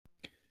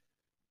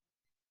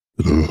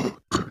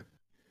Look,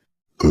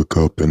 look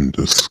up in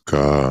the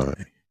sky.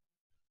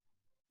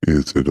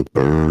 Is it a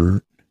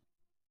bird?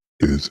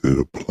 Is it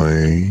a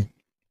plane?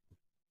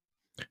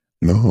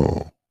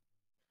 No,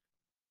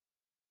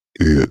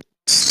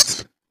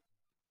 it's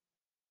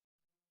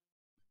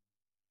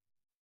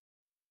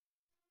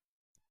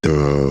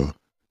the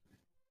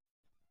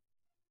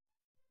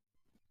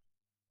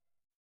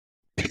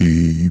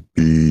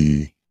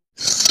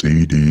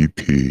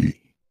PBCDP.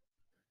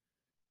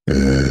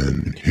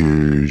 And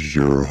here's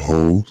your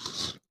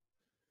host,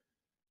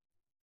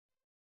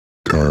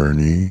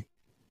 Carney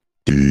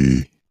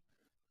D.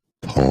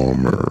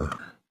 Palmer.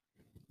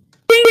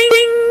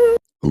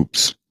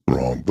 Oops,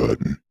 wrong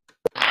button.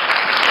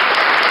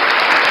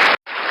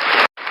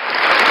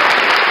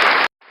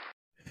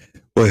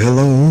 Well,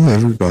 hello,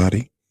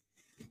 everybody.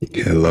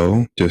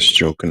 Hello, just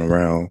joking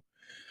around.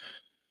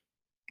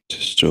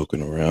 Just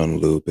joking around a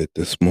little bit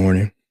this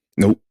morning.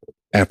 Nope,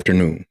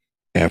 afternoon.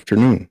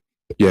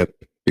 Yep,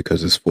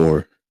 because it's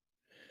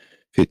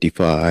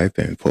 4:55,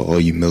 and for all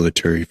you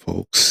military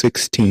folks,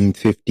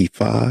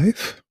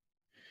 16:55.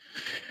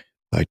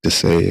 I'd like to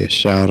say a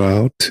shout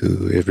out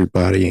to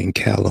everybody in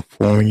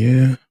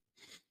California,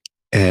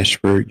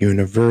 Ashford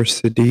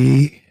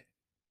University.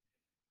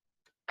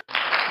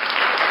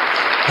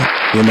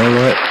 You know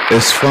what?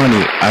 It's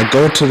funny. I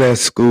go to that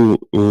school.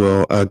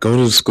 Well, I go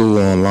to the school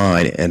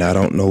online, and I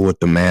don't know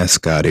what the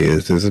mascot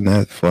is. Isn't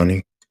that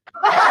funny?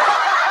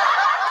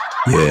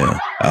 Yeah,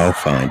 I'll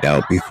find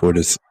out before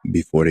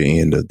the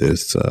end of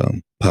this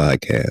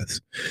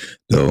podcast,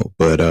 though.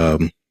 But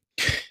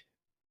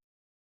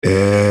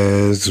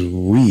as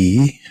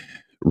we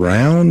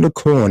round the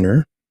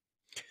corner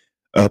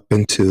up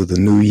into the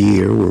new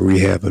year, where we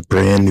have a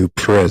brand new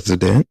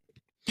president,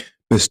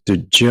 Mr.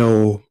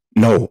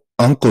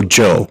 Uncle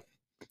Joe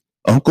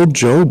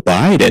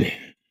Biden.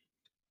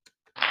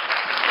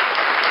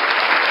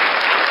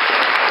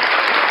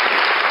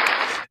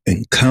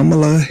 And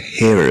Kamala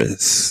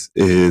Harris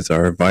is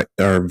our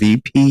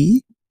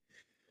VP.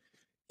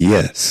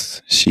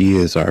 Yes, she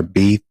is our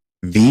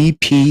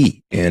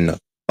VP, and a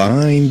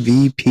fine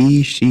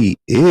VP she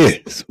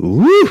is.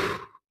 Woo!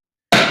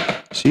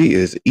 She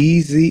is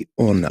easy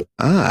on the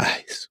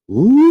eyes.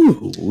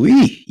 Woo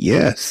wee!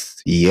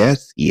 Yes.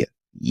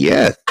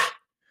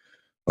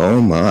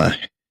 Oh my.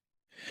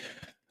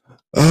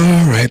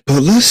 All right,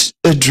 but let's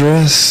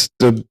address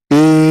the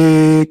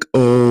big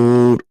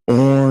old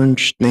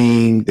orange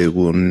thing that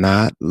will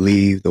not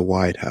leave the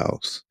White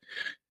House.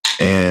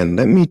 And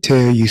let me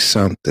tell you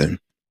something.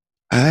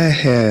 I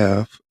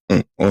have,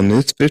 on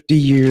this 50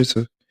 years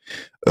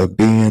of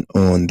being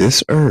on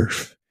this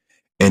earth,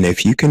 and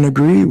if you can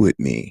agree with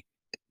me,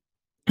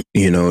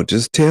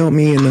 just tell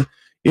me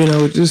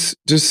just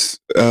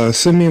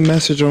send me a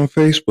message on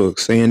Facebook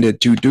saying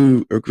that you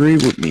do agree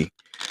with me.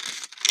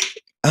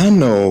 I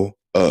know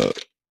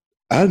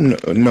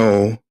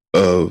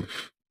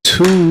of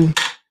two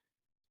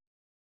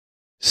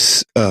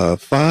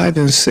 5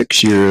 and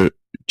 6 year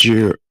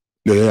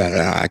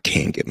I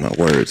can't get my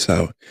words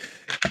out.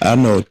 I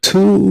know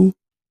 2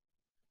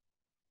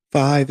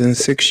 5 and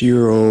 6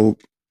 year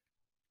old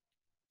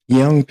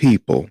young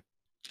people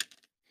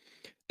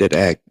that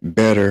act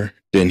better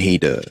than he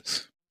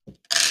does.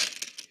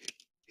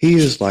 He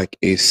is like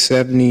a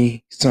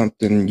 70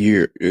 something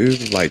year. It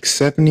was like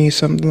 70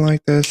 something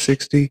like that,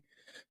 60,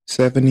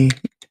 70.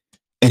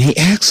 And he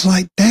acts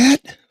like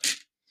that.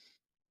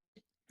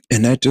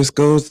 And that just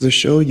goes to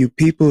show you,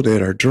 people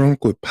that are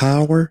drunk with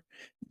power,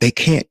 they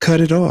can't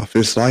cut it off.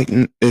 It's like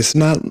it's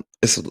not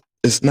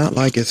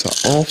like it's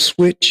an off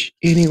switch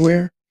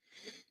anywhere.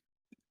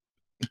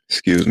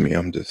 Excuse me,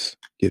 I'm just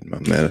getting my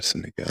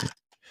medicine together.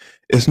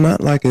 It's not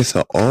like it's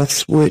an off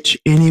switch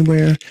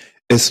anywhere.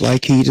 It's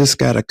like he just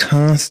got to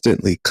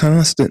constantly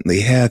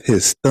have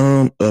his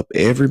thumb up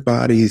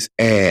everybody's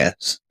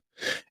ass.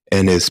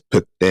 And it's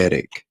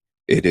pathetic.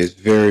 It is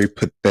very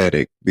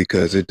pathetic,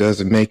 because it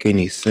doesn't make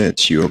any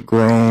sense. You're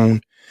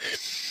grown,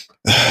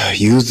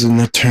 using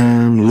the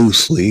term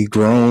loosely,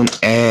 grown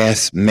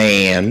ass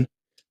man.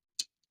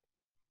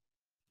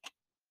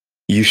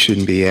 You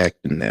shouldn't be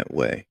acting that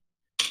way.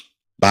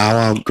 Bow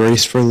out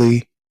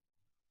gracefully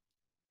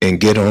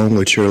and get on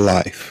with your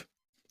life.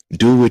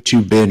 Do what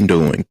you've been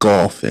doing,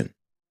 golfing.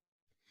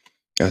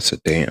 That's a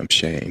damn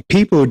shame.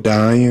 People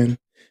dying,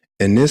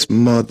 and this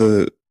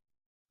mother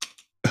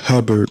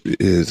Hubbard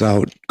is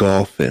out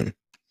golfing.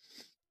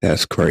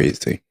 That's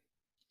crazy.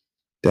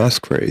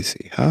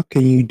 How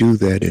can you do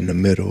that in the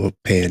middle of a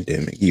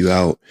pandemic? You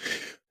out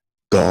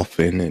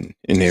golfing and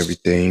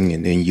everything,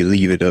 and then you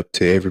leave it up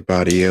to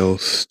everybody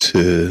else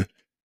to,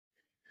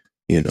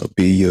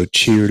 be your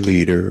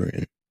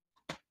cheerleader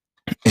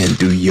and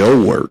do your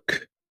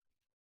work.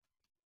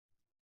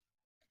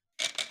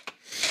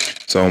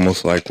 It's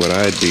almost like what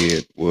I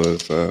did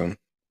was,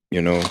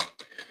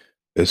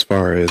 as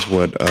far as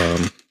what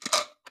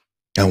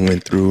I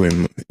went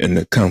through in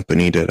the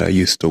company that I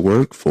used to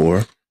work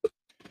for.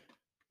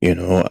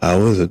 I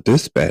was a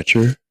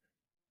dispatcher.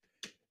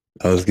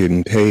 I was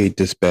getting paid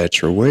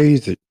dispatcher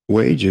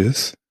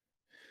wages,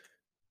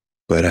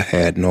 but I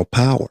had no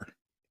power.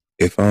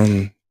 If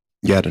I'm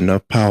got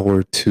enough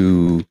power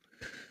to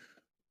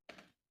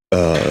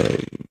uh,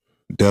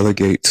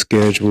 delegate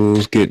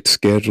schedules, get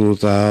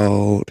schedules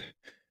out,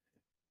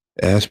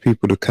 ask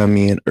people to come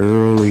in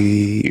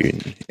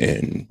early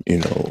and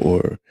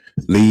or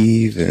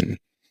leave, and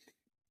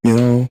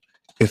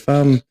if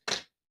I'm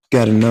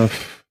got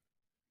enough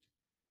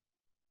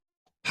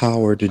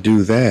power to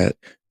do that,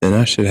 then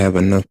I should have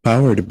enough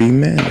power to be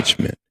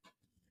management.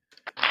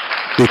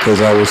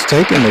 Because I was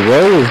taking the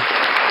role,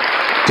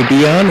 to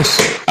be honest,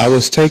 I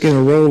was taking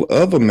the role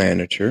of a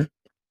manager,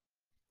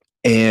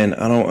 and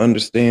I don't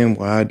understand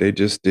why they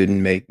just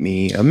didn't make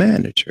me a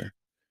manager.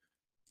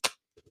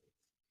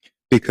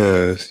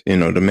 Because,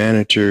 the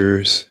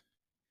managers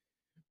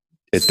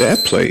at that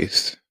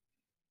place,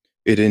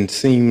 it didn't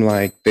seem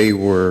like they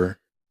were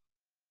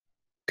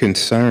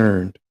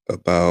concerned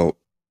about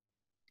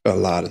a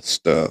lot of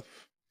stuff.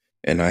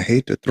 And I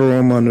hate to throw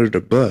them under the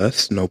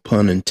bus, no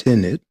pun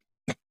intended.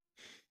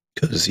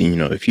 Because,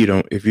 if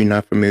you're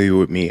not familiar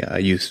with me, I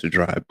used to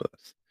drive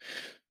bus.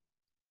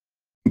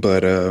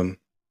 But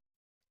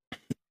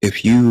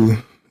if you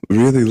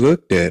really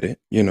looked at it,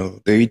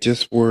 they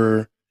just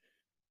were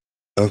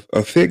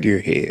a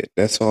figurehead.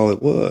 That's all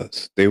it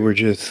was. They were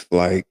just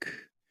like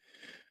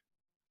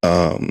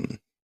the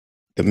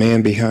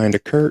man behind the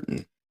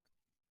curtain.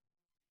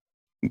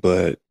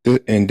 But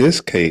in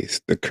this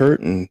case, the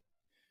curtain,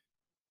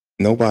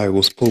 nobody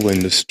was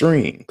pulling the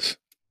strings.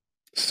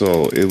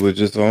 So it was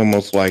just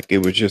almost like it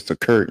was just a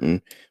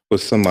curtain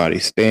with somebody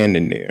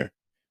standing there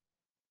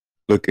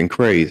looking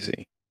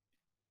crazy.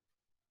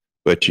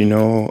 But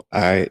I'm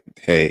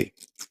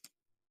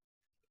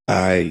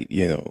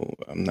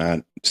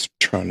not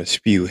trying to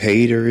spew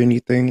hate or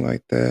anything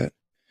like that.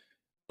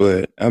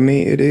 But I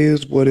mean, it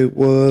is what it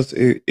was.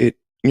 It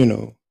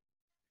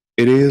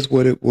is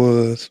what it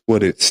was,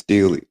 what it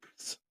still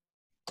is.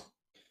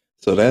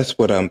 So that's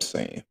what I'm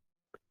saying.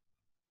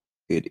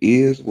 It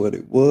is what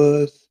it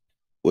was,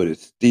 what it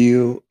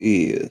still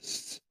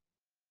is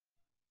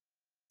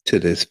to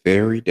this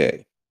very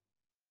day.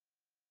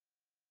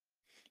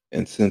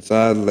 And since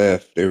I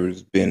left, there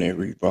has been a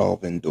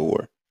revolving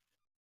door.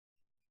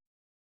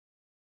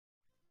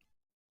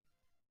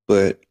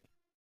 But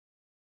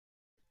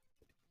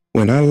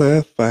when I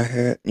left, I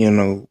had,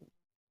 oh,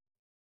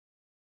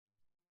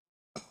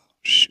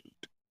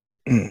 shoot.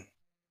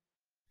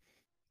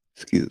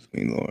 Excuse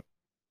me, Lord.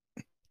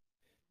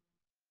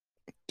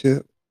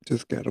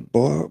 Just gotta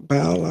bow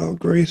out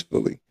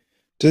gracefully.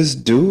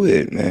 Just do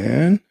it,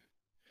 man.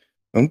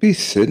 Don't be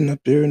sitting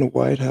up there in the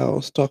White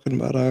House talking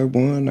about I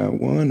won,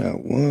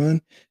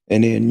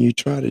 and then you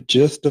try to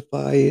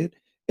justify it,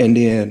 and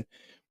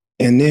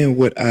then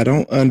what I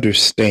don't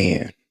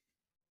understand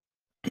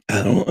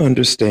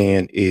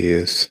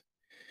is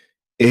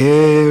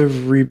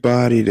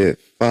everybody that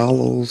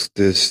follows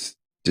this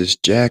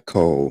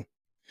jackhole,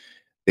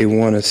 they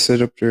want to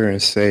sit up there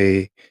and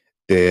say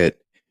that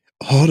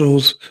all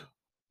those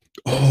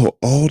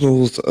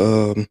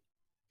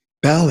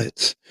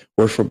ballots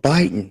were for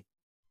Biden.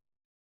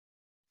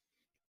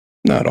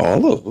 Not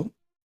all of them.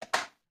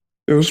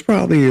 There was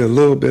probably a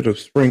little bit of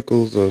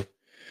sprinkles of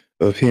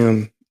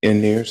him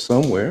in there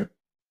somewhere.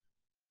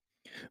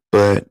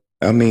 But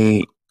I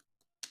mean,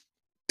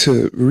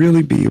 to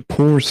really be a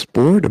poor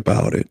sport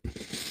about it,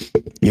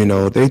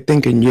 they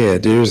thinking, yeah,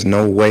 there's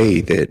no way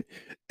that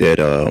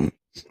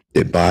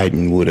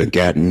Biden would have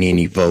gotten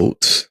any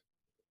votes.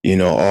 We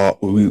all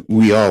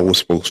were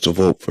supposed to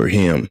vote for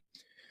him.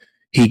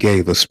 He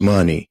gave us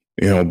money,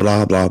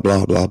 blah, blah,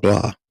 blah, blah,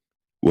 blah.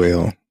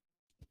 Well,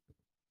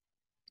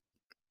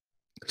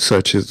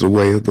 such is the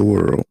way of the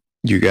world.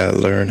 You got to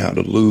learn how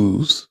to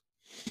lose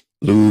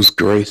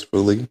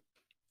gracefully,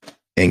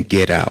 and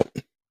get out.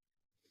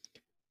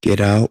 Get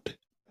out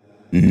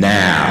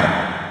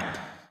now.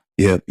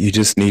 Yep, you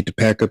just need to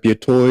pack up your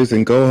toys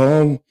and go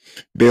home,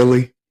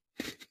 Billy.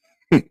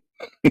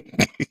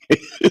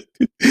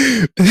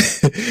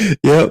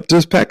 Yep,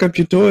 just pack up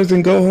your toys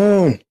and go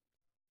home.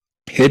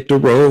 Hit the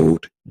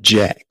road,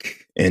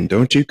 Jack, and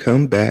don't you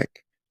come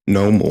back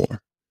no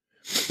more.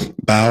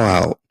 Bow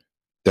out.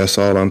 That's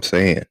all I'm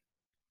saying.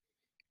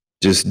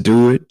 Just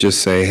do it.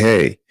 Just say,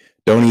 hey,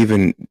 don't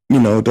even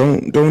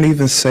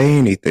say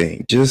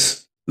anything.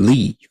 Just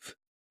leave.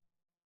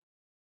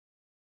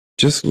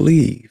 Just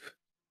leave.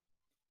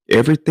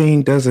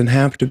 Everything doesn't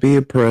have to be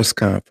a press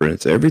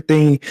conference.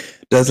 Everything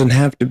doesn't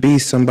have to be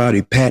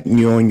somebody patting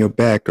you on your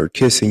back or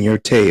kissing your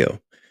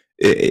tail.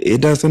 It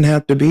doesn't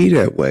have to be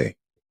that way.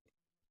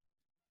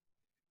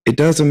 It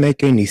doesn't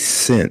make any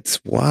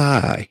sense.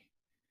 Why?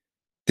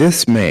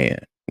 This man,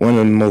 one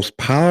of the most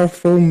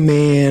powerful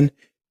men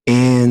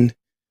in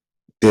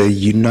the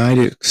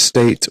United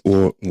States,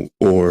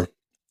 or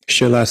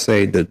shall I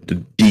say the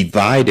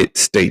divided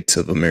states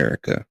of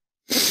America,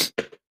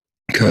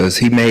 because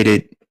he made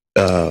it,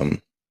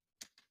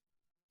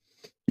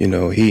 he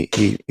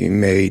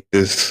made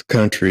this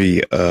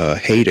country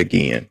hate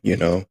again,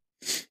 because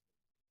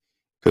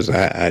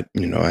I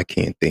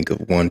can't think of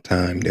one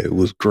time that it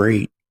was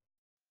great.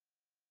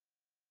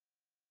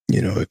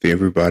 if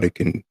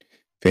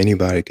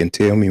anybody can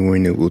tell me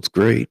when it was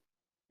great,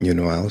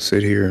 I'll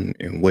sit here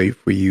and wait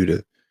for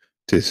you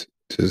to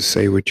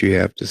say what you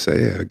have to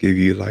say. I'll give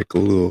you like a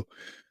little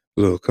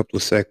couple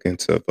of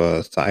seconds of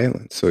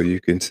silence so you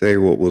can say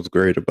what was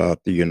great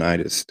about the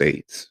United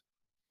States.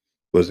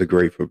 Was it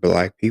great for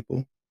black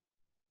people?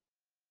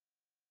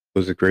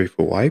 Was it great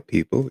for white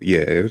people? Yeah,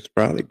 it was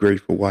probably great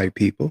for white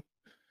people.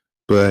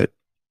 But,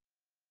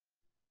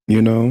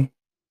 you know,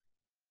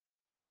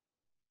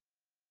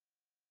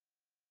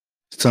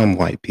 some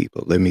white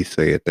people, let me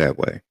say it that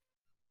way.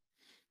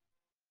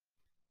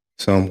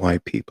 Some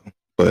white people.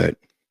 But,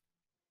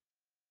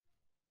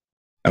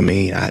 I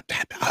mean, I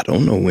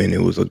don't know when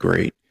it was a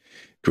great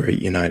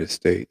United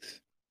States.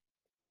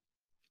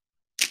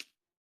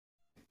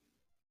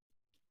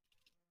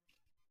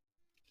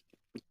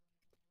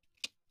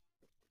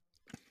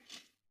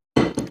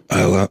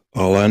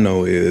 All I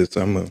know is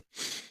I'm a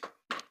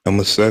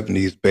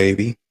 70s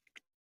baby,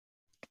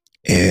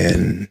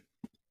 and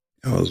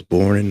I was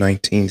born in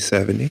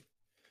 1970.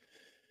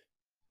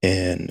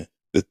 And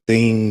the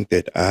thing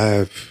that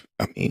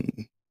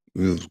it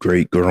was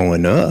great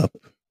growing up.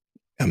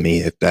 I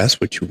mean, if that's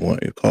what you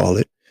want to call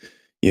it,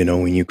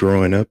 when you're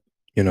growing up,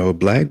 a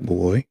black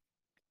boy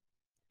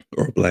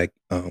or a black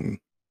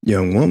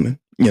young woman,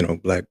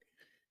 black,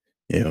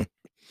 you know,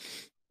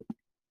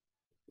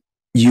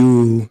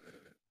 you,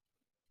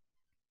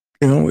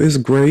 it's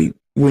great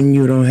when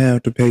you don't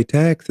have to pay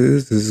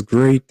taxes. It's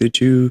great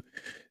that you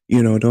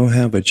don't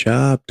have a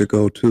job to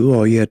go to.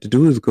 All you have to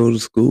do is go to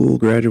school,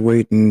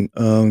 graduate, and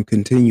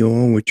continue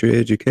on with your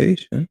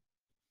education.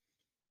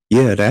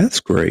 Yeah,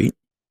 that's great.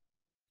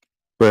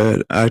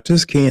 But I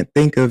just can't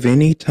think of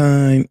any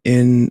time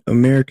in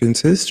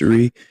American's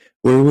history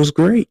where it was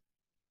great.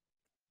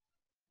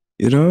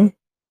 You know?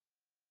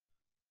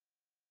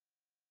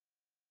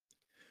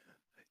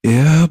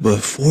 Yeah,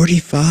 but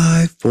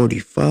 45,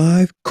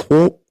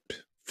 quote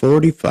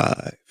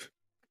 45.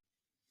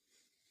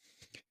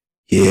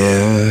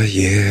 Yeah,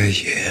 yeah,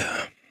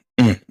 yeah.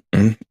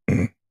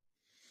 Mm.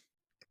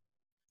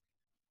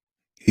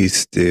 He's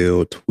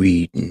still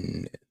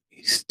tweeting.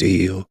 He's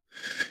still,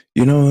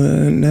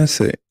 and that's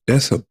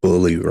a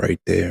bully right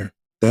there.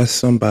 That's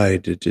somebody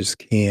that just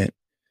can't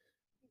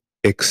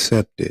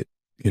accept it.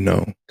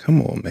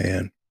 Come on,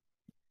 man.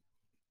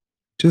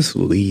 Just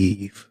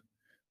leave.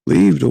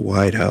 Leave the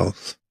White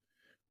House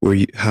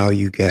how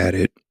you got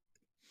it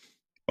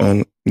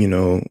on,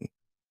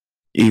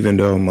 even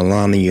though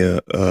Melania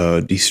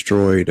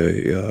destroyed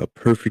a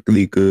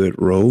perfectly good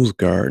rose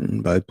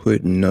garden by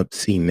putting up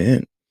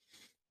cement.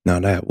 Now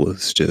that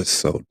was just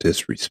so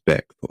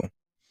disrespectful,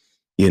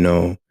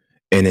 and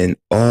in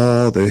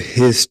all the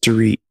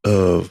history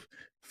of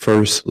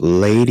first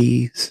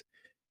ladies,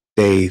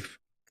 they've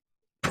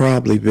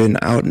probably been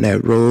out in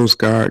that rose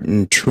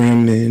garden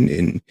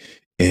trimming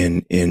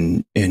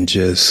and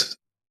just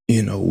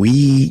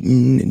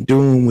weeding and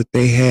doing what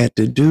they had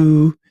to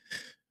do.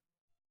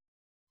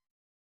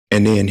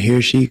 And then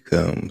here she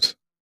comes,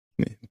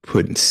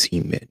 putting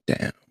cement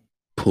down,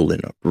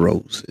 pulling up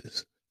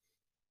roses.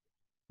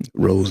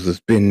 Roses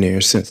been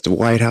there since the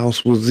White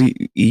House was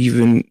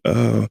even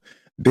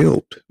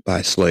built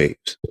by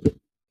slaves.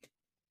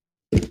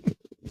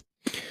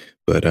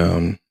 But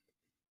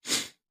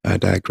I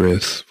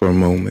digress for a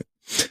moment.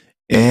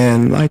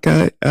 And like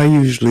I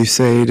usually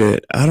say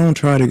that I don't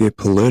try to get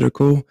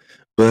political,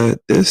 but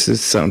this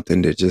is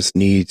something that just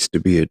needs to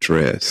be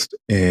addressed.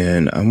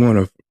 And I want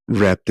to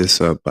wrap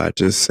this up by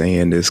just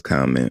saying this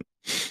comment.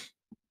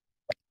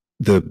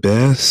 The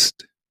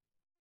best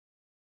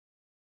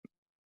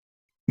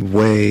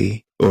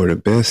way or the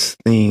best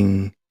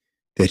thing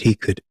that he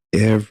could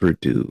ever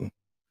do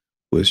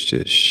was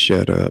just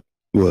shut up.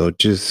 Well,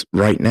 just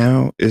right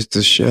now is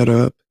to shut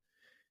up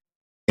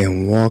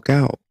and walk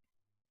out.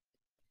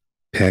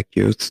 Pack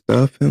your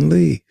stuff and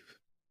leave.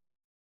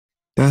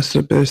 That's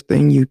the best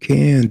thing you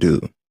can do.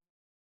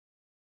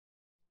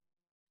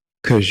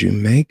 Because you're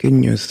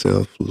making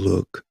yourself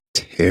look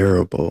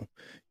terrible.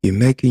 You're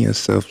making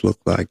yourself look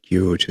like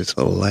you're just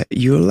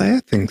you're a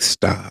laughing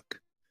stock.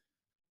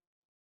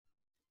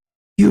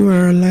 You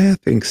are a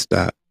laughing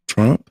stock,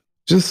 Trump.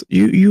 Just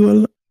you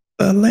are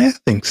a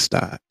laughing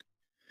stock.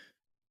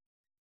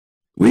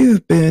 They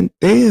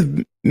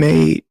have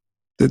made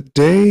the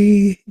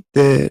day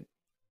that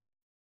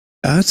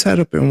I sat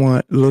up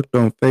and looked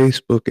on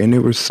Facebook, and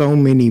there were so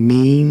many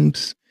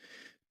memes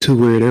to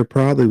where they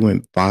probably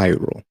went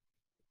viral.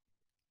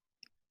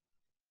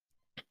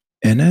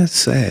 And that's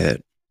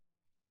sad.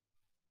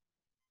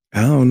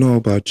 I don't know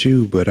about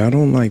you, but I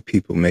don't like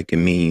people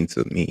making memes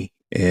of me.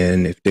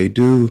 And if they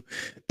do,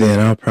 then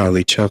I'll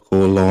probably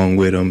chuckle along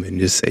with them and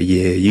just say,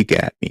 yeah, you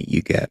got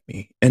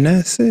me. And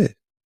that's it.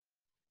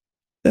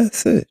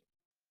 That's it.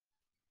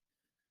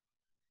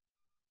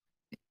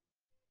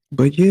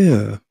 But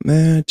yeah,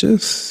 man,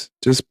 just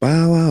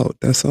bow out.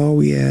 That's all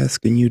we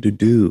asking you to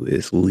do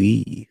is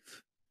leave.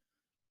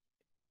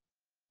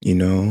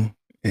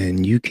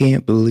 And you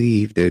can't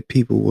believe that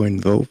people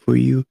wouldn't vote for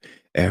you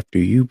after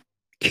you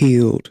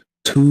killed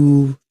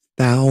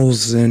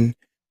 2,000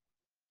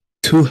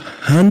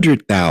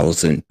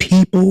 200,000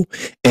 people,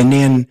 and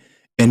then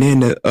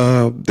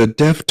the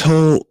death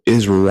toll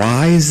is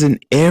rising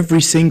every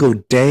single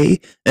day,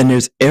 and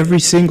there's every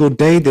single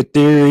day that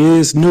there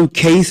is new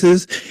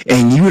cases,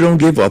 and you don't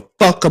give a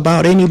fuck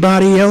about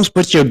anybody else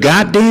but your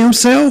goddamn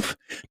self.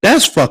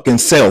 That's fucking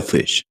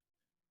selfish.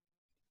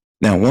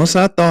 Now, once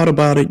I thought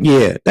about it,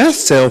 yeah, that's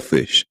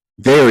selfish,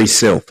 very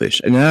selfish,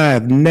 and I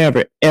have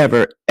never,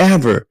 ever,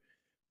 ever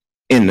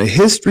in the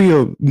history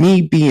of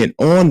me being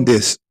on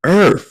this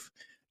earth,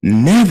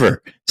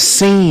 never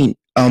seen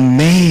a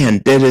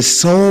man that is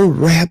so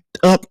wrapped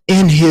up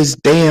in his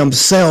damn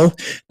self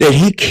that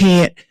he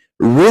can't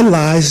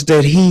realize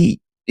that he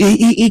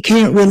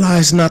can't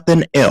realize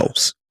nothing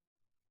else.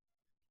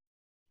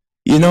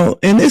 You know,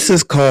 and this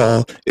is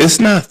called, it's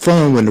not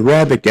fun when the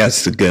rabbit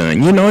gets the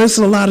gun. You know, there's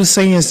a lot of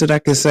sayings that I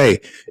can say.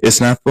 It's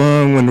not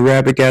fun when the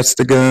rabbit gets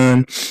the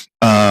gun.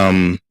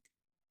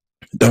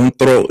 Don't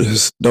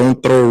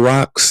throw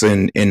rocks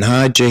and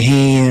hide your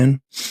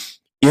hand.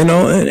 You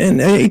know,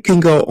 and it can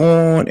go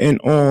on and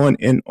on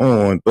and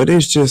on, but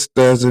it just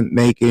doesn't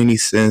make any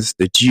sense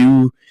that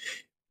you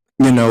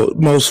know,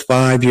 most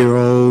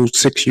 5-year-old,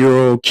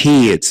 6-year-old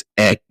kids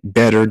act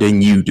better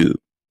than you do.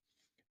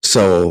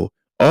 So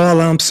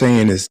all I'm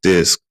saying is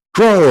this: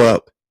 grow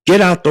up,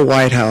 get out the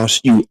White House.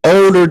 You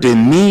older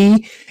than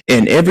me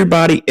and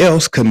everybody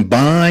else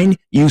combined.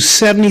 You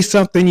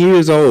 70-something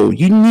years old.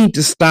 You need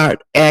to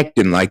start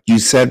acting like you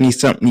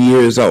 70-something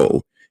years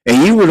old.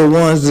 And you were the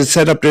ones that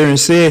sat up there and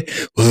said,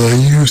 well, I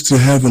used to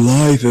have a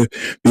life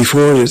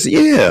before this.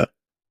 Yeah.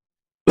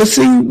 But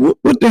see,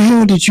 what the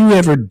hell did you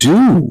ever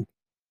do?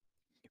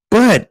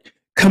 But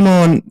come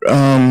on,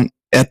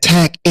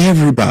 attack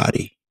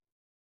everybody.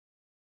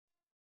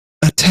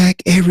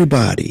 Attack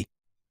everybody.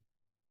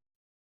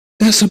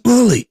 That's a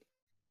bully.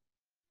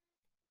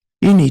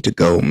 You need to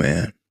go,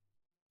 man.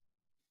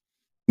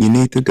 You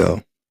need to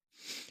go.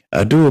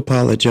 I do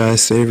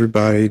apologize to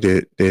everybody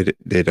that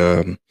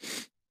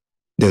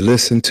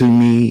listen to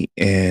me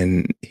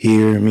and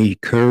hear me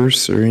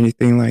curse or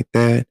anything like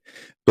that.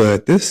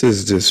 But this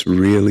is just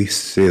really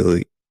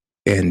silly,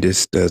 and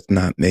this does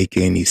not make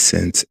any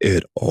sense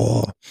at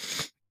all.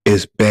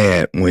 It's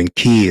bad when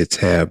kids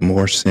have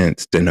more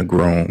sense than a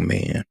grown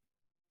man.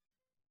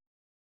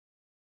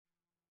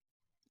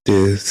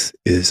 This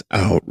is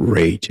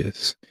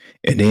outrageous.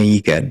 And then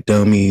you got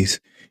dummies.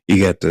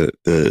 You got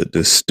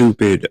the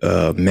stupid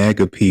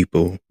MAGA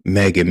people,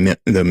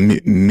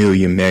 the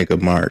Million MAGA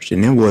March,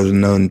 and it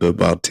wasn't nothing but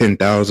about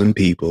 10,000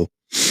 people,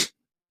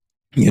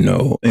 you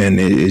know. And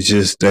it's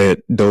just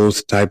that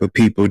those type of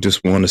people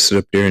just want to sit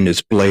up there and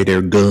display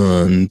their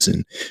guns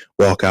and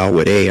walk out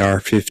with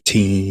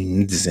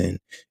AR-15s and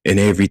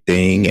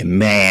everything, and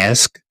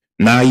mask.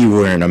 Now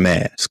you're wearing a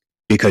mask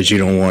because you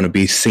don't want to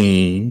be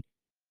seen.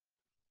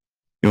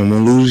 You don't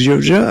want to lose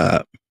your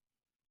job.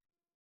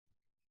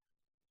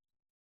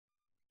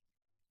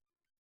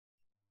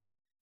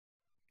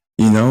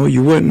 You know,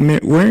 you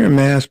wasn't wearing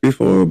masks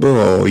before, but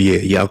oh yeah,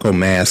 y'all go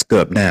mask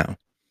up now.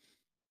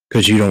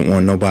 Because you don't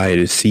want nobody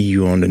to see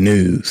you on the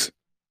news.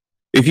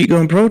 If you're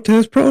going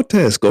to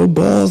protest. Go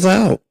balls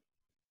out.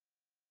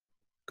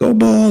 Go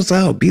balls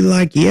out. Be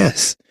like,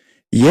 yes,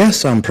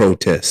 I'm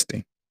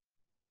protesting.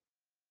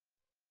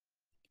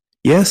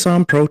 Yes,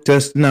 I'm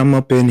protesting. I'm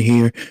up in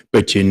here.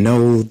 But you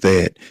know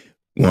that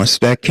once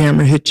that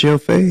camera hits your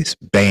face,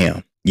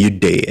 bam, you're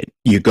dead.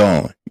 You're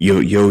gone.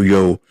 You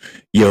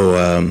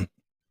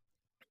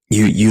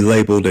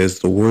labeled as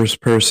the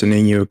worst person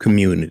in your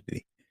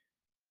community.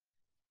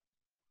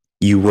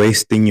 You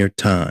wasting your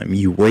time.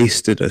 You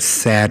wasted a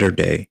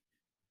Saturday.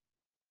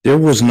 There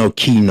was no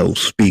keynote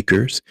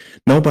speakers.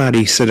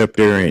 Nobody sit up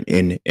there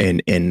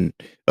and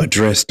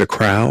address the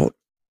crowd.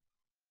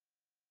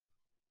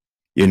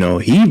 You know,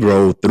 he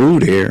rolled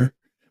through there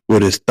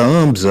with his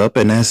thumbs up,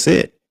 and that's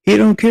it. He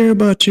don't care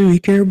about you. He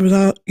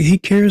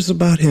cares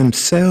about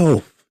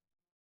himself.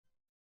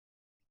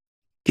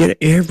 Get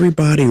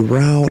everybody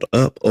riled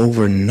up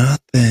over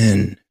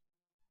nothing.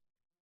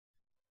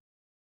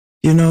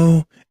 You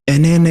know,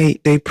 and then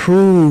they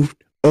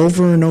proved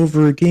over and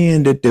over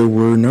again that there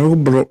were no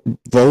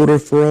voter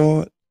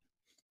fraud.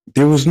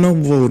 There was no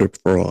voter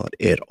fraud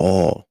at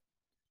all.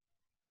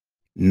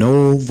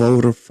 No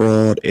voter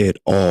fraud at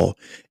all.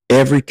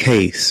 Every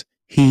case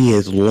he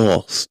has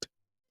lost.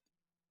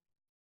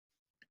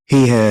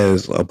 He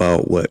has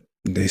about what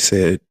they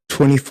said,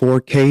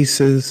 24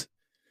 cases,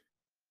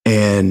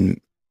 and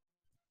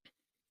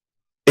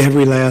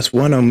every last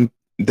one of them,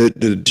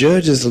 the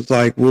judges are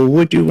like, well,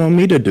 what do you want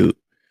me to do?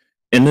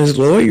 And his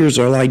lawyers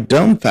are like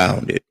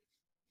dumbfounded.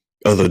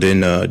 Other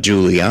than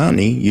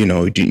Giuliani, you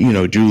know,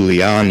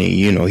 Giuliani,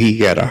 you know, he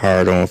got a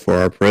hard on for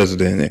our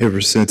president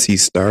ever since he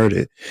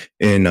started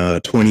in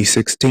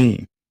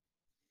 2016.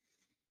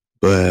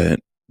 But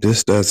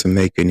this doesn't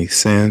make any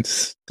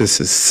sense. This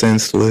is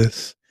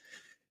senseless.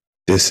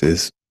 This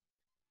is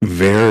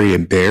very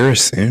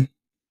embarrassing.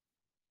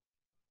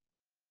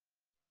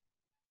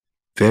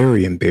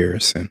 Very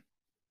embarrassing.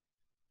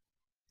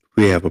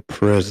 We have a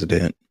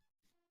president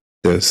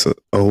that's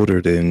older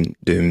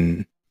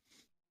than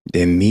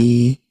than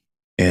me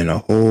and a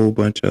whole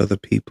bunch of other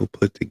people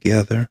put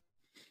together.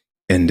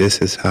 And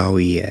this is how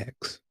he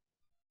acts.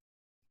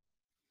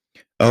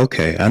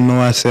 Okay, I know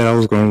I said I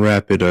was going to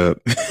wrap it up.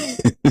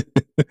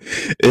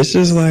 It's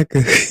just like,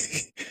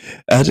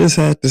 I just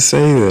had to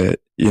say that,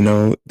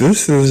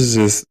 this is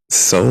just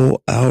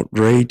so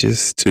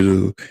outrageous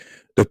to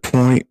the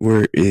point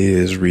where it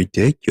is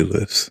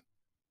ridiculous.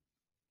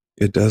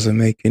 It doesn't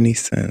make any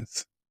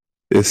sense.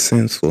 It's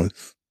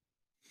senseless.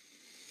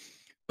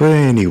 But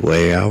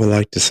anyway, I would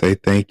like to say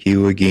thank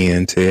you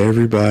again to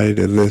everybody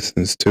that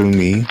listens to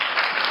me,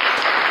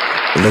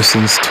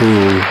 listens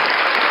to,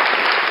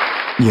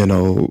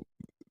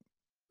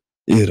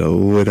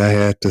 what I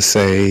had to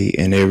say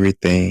and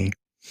everything.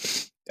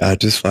 I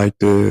just like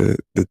to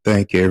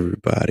thank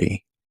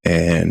everybody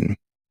and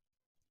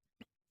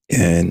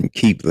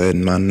keep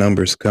letting my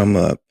numbers come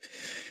up.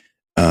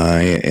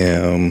 I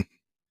am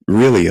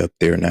really up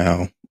there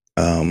now.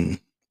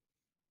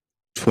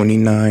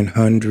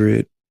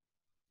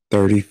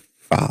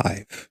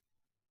 2,935.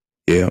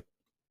 Yep.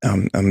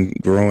 I'm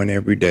growing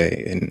every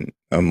day, and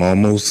I'm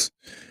almost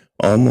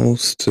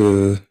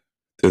to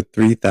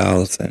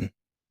 3,000.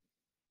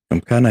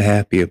 I'm kind of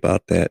happy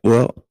about that.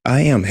 Well,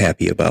 I am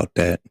happy about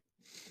that.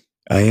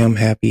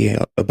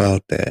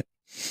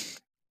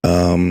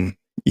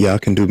 Y'all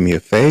can do me a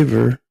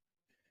favor.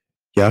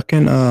 Y'all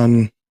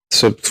can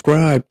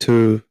subscribe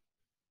to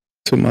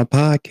my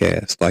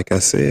podcast. Like I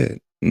said,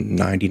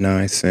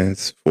 99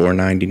 cents,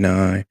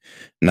 $4.99,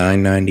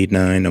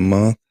 $9.99 a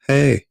month.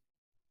 Hey,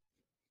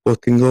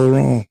 what can go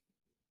wrong?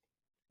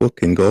 What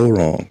can go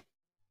wrong?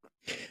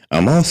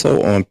 I'm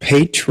also on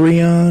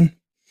Patreon,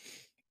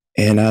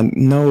 and I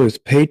know it's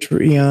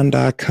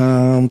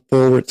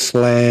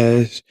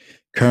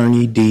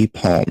patreon.com/Kearney D.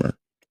 Palmer.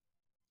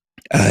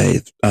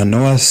 I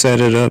know I set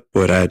it up,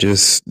 but I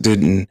just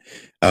didn't.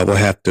 I will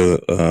have to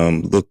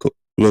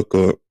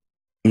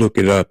look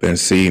it up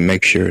and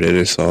make sure that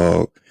it's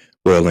all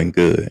well and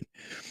good.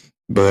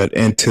 But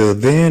until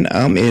then,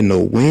 I'm in the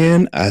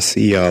wind. I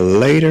see y'all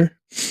later.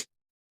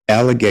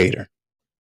 Alligator.